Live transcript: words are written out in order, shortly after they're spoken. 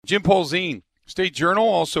Jim Polzine, State Journal,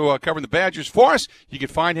 also covering the Badgers for us. You can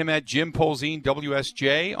find him at Jim Polzine,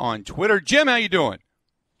 WSJ, on Twitter. Jim, how you doing?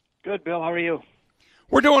 Good, Bill. How are you?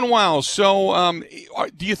 We're doing well. So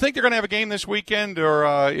do you think they're going to have a game this weekend,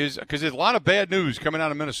 or because there's a lot of bad news coming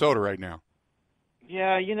out of Minnesota right now?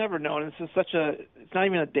 Yeah, you never know. And it's not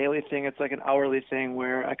even a daily thing. It's like an hourly thing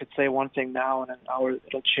where I could say one thing now and in an hour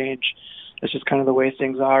it'll change. It's just kind of the way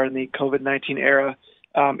things are in the COVID-19 era.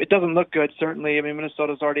 It doesn't look good, certainly. I mean,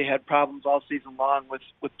 Minnesota's already had problems all season long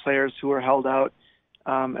with players who are held out,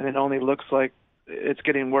 and it only looks like it's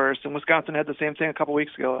getting worse. And Wisconsin had the same thing a couple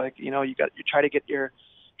weeks ago. Like, you try to get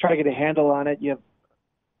a handle on it. You have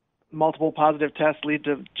multiple positive tests lead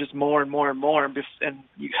to just more and more and more, and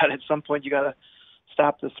you got at some point you got to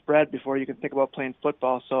stop the spread before you can think about playing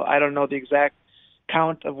football. So I don't know the exact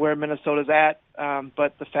count of where Minnesota's at,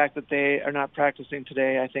 but the fact that they are not practicing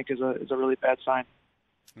today, I think, is a really bad sign.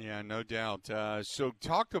 Yeah, no doubt. So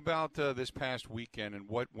talk about this past weekend and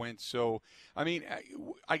what went so. I mean,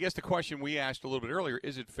 I guess the question we asked a little bit earlier,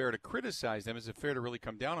 is it fair to criticize them? Is it fair to really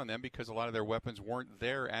come down on them because a lot of their weapons weren't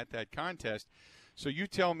there at that contest? So you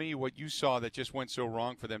tell me what you saw that just went so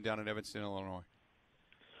wrong for them down in Evanston, Illinois.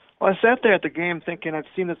 Well, I sat there at the game thinking I've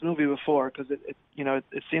seen this movie before because it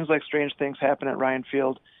seems like strange things happen at Ryan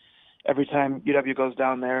Field every time UW goes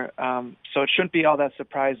down there. So it shouldn't be all that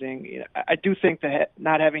surprising. I do think that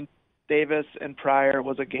not having Davis and Pryor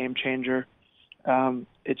was a game changer. That's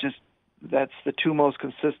the two most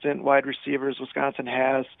consistent wide receivers Wisconsin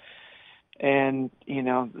has. And,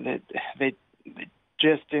 they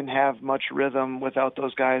just didn't have much rhythm without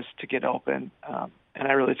those guys to get open. And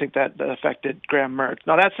I really think that affected Graham Mertz.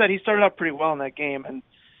 Now, that said, he started out pretty well in that game, and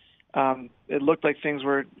it looked like things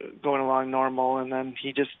were going along normal, and then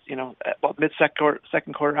he just, about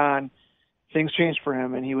second quarter on, things changed for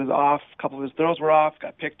him, and he was off. A couple of his throws were off,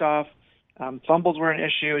 got picked off. Fumbles were an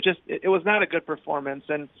issue. It was not a good performance,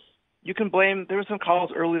 and you can blame. There were some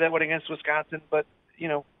calls early that went against Wisconsin, but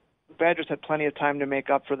the Badgers had plenty of time to make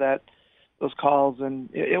up for those calls, and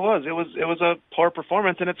it was a poor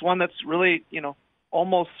performance, and it's one that's really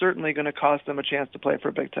almost certainly going to cost them a chance to play for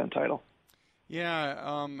a Big Ten title.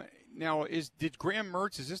 Yeah. Now, did Graham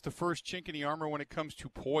Mertz, is this the first chink in the armor when it comes to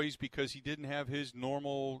poise because he didn't have his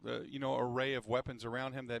normal, array of weapons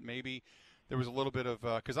around him, that maybe there was a little bit of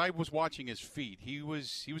because I was watching his feet. He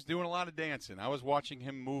was doing a lot of dancing. I was watching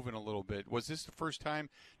him moving a little bit. Was this the first time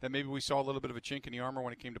that maybe we saw a little bit of a chink in the armor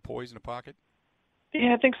when it came to poise in the pocket?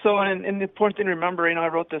 Yeah, I think so. And the important thing to remember, I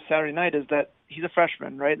wrote this Saturday night, is that he's a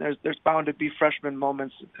freshman, right? There's bound to be freshman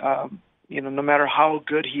moments. No matter how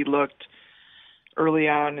good he looked early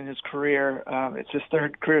on in his career, it's his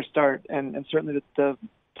third career start, and certainly the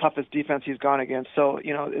toughest defense he's gone against. So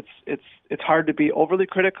it's hard to be overly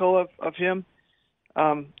critical of him,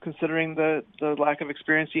 considering the lack of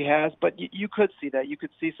experience he has. But you could see that. You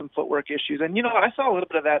could see some footwork issues, and I saw a little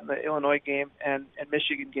bit of that in the Illinois game and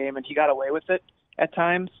Michigan game, and he got away with it at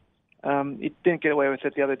times. He didn't get away with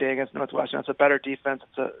it the other day against Northwestern. It's a better defense.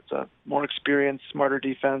 It's a more experienced, smarter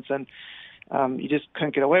defense, and you just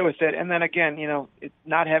couldn't get away with it. And then again,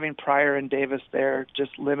 not having Pryor and Davis there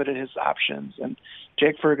just limited his options. And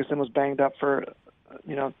Jake Ferguson was banged up for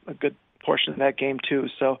a good portion of that game too.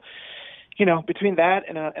 So between that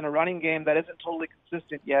and a running game that isn't totally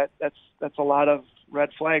consistent yet, that's a lot of red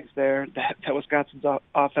flags there that Wisconsin's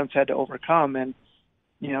offense had to overcome. And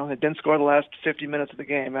it didn't score the last 50 minutes of the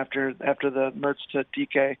game after the Mertz to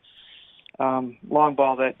DK long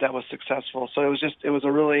ball that was successful. So it was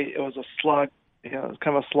a slug. It was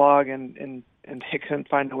kind of a slog, and they couldn't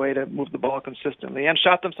find a way to move the ball consistently and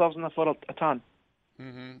shot themselves in the foot a ton.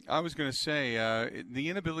 Mm-hmm. I was going to say the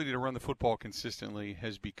inability to run the football consistently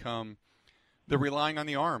has become they're relying on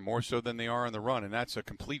the arm more so than they are on the run, and that's a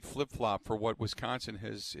complete flip-flop for what Wisconsin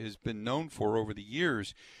has been known for over the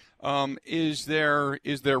years. Is there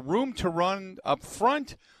room to run up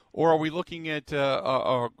front, or are we looking at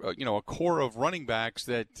a core of running backs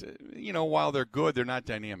that while they're good, they're not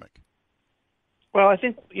dynamic? Well, I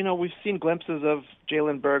think we've seen glimpses of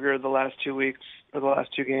Jalen Berger the last 2 weeks or the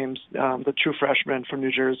last two games. The true freshman from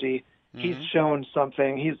New Jersey, he's shown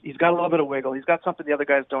something. He's got a little bit of wiggle. He's got something the other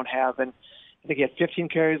guys don't have, and I think he had 15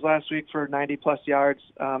 carries last week for 90-plus yards.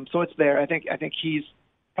 So it's there. I think he's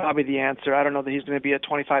probably the answer. I don't know that he's going to be a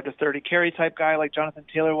 25 to 30 carry type guy like Jonathan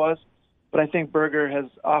Taylor was, but I think Berger has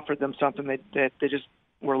offered them something that they just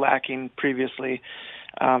were lacking previously.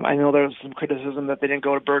 I know there was some criticism that they didn't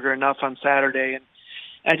go to Berger enough on Saturday, and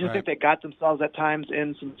I just think they got themselves at times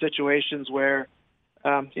in some situations where,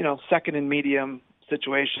 second and medium,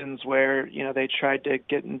 situations where, they tried to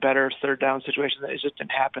get in better third down situations. It just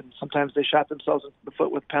didn't happen. Sometimes they shot themselves in the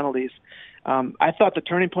foot with penalties. I thought the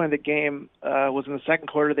turning point of the game was in the second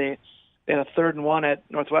quarter. They had a 3rd and 1 at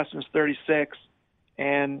Northwestern's 36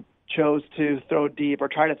 and chose to throw deep or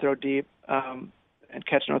try to throw deep and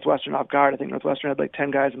catch Northwestern off guard. I think Northwestern had like 10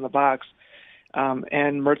 guys in the box.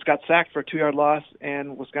 And Mertz got sacked for a 2-yard loss,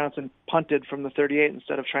 and Wisconsin punted from the 38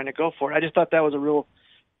 instead of trying to go for it. I just thought that was a real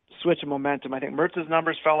switch in momentum. I think Mertz's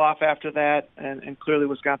numbers fell off after that, and clearly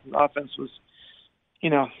Wisconsin's offense was,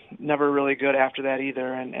 never really good after that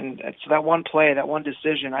either. And so that one play, that one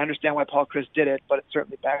decision, I understand why Paul Chryst did it, but it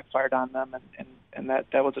certainly backfired on them, and that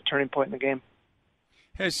was a turning point in the game.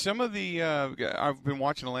 Has some of the I've been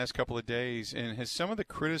watching the last couple of days, and has some of the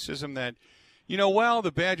criticism that,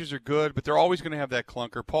 the Badgers are good, but they're always going to have that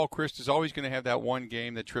clunker. Paul Chryst is always going to have that one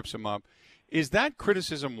game that trips him up. Is that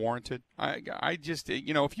criticism warranted? I just,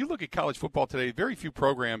 if you look at college football today, very few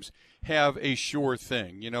programs have a sure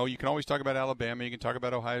thing. You can always talk about Alabama. You can talk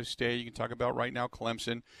about Ohio State. You can talk about right now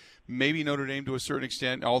Clemson, maybe Notre Dame to a certain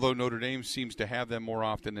extent, although Notre Dame seems to have them more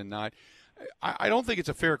often than not. I don't think it's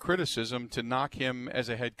a fair criticism to knock him as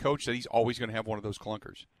a head coach that he's always going to have one of those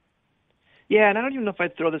clunkers. Yeah, and I don't even know if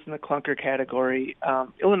I'd throw this in the clunker category.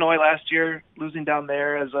 Illinois last year, losing down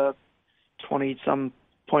there as a 20-some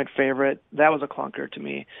point favorite, that was a clunker to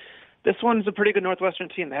me. This one's a pretty good Northwestern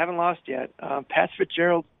team. They haven't lost yet. Pat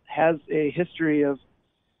Fitzgerald has a history of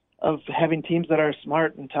having teams that are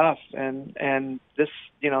smart and tough, and this,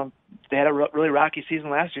 they had a really rocky season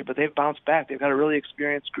last year, but they've bounced back. They've got a really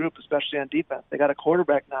experienced group, especially on defense. They got a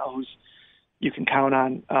quarterback now who's you can count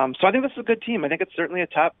on. So I think this is a good team. I think it's certainly a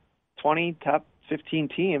top 20, top 15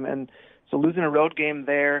 team, and so losing a road game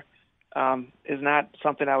there is not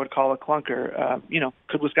something I would call a clunker.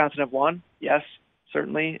 Could Wisconsin have won? Yes,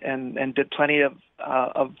 certainly, and did plenty of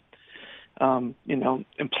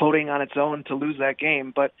imploding on its own to lose that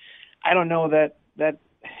game. But I don't know that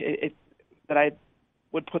I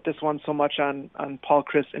would put this one so much on Paul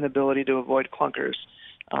Chryst's inability to avoid clunkers.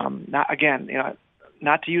 Not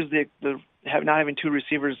to use not having two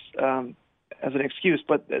receivers as an excuse,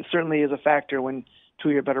 but it certainly is a factor when two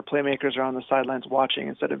of your better playmakers are on the sidelines watching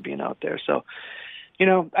instead of being out there. So,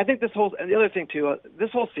 I think and the other thing too,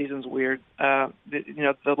 this whole season's weird.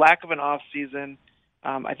 The lack of an off season.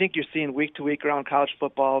 I think you're seeing week to week around college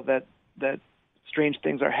football that strange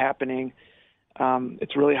things are happening.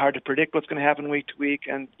 It's really hard to predict what's going to happen week to week.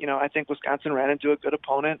 And, I think Wisconsin ran into a good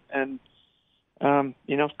opponent and,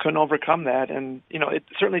 couldn't overcome that. And, it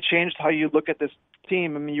certainly changed how you look at this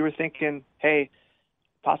team. I mean, you were thinking, hey,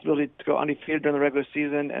 possibility to go undefeated during the regular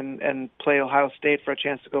season and play Ohio State for a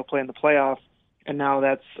chance to go play in the playoff. And now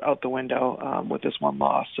that's out the window with this one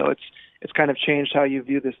loss. So it's kind of changed how you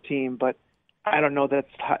view this team. But I don't know that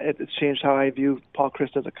it's changed how I view Paul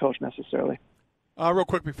Chryst as a coach necessarily. Real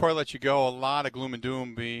quick before I let you go, a lot of gloom and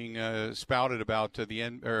doom being spouted about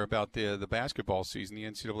the basketball season, the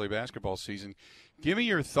NCAA basketball season. Give me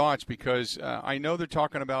your thoughts, because I know they're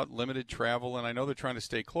talking about limited travel, and I know they're trying to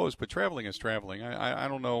stay close, but traveling is traveling. I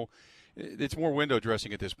don't know. It's more window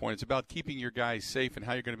dressing at this point. It's about keeping your guys safe and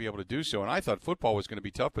how you're going to be able to do so. And I thought football was going to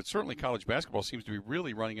be tough, but certainly college basketball seems to be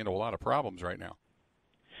really running into a lot of problems right now.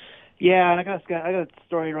 Yeah, and I got a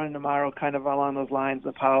story running tomorrow kind of along those lines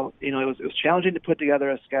of how, it was challenging to put together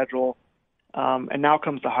a schedule. And now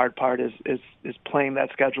comes the hard part is playing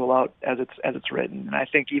that schedule out as it's written. And I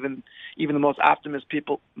think even the most optimistic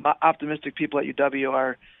people at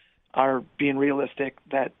UW are being realistic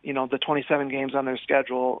that, the 27 games on their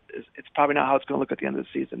schedule it's probably not how it's going to look at the end of the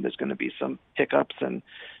season. There's going to be some hiccups and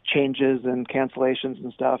changes and cancellations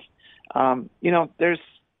and stuff.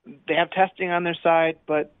 They have testing on their side,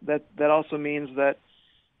 but that also means that,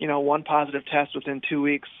 one positive test within 2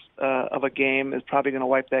 weeks of a game is probably going to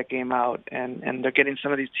wipe that game out. And they're getting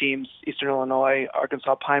some of these teams, Eastern Illinois,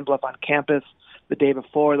 Arkansas, Pine Bluff, on campus the day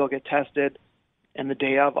before they'll get tested, and the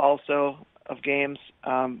day of also of games.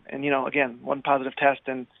 Again, one positive test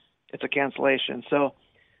and it's a cancellation. So,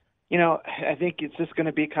 I think it's just going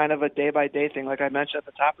to be kind of a day-by-day thing. Like I mentioned at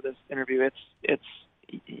the top of this interview, it's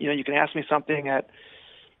you can ask me something at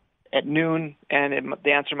noon, and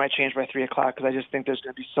the answer might change by 3 o'clock, because I just think there's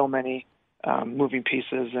going to be so many moving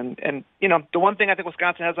pieces. And the one thing I think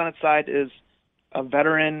Wisconsin has on its side is a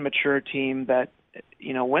veteran, mature team that,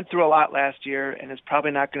 went through a lot last year and is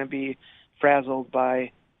probably not going to be frazzled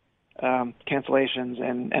by cancellations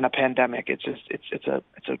and a pandemic. It's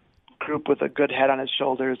a group with a good head on its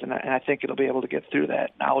shoulders, and I think it'll be able to get through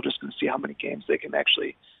that. Now we're just going to see how many games they can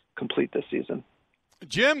actually complete this season.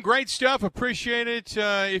 Jim, great stuff. Appreciate it.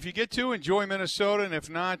 If you get to, enjoy Minnesota, and if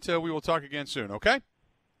not, we will talk again soon, okay?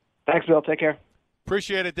 Thanks, Bill. Take care.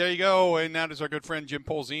 Appreciate it. There you go. And that is our good friend Jim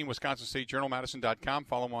Polzine, Wisconsin State Journal, Madison.com.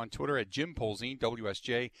 Follow him on Twitter at Jim Polzine,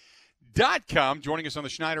 WSJ.com. Joining us on the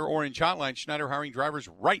Schneider Orange Hotline. Schneider hiring drivers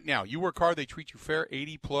right now. You work hard, they treat you fair.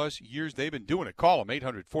 80-plus years they've been doing it. Call them,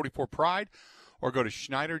 844-PRIDE, or go to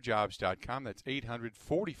SchneiderJobs.com. That's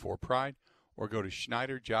 844-PRIDE, or go to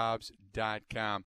SchneiderJobs.com.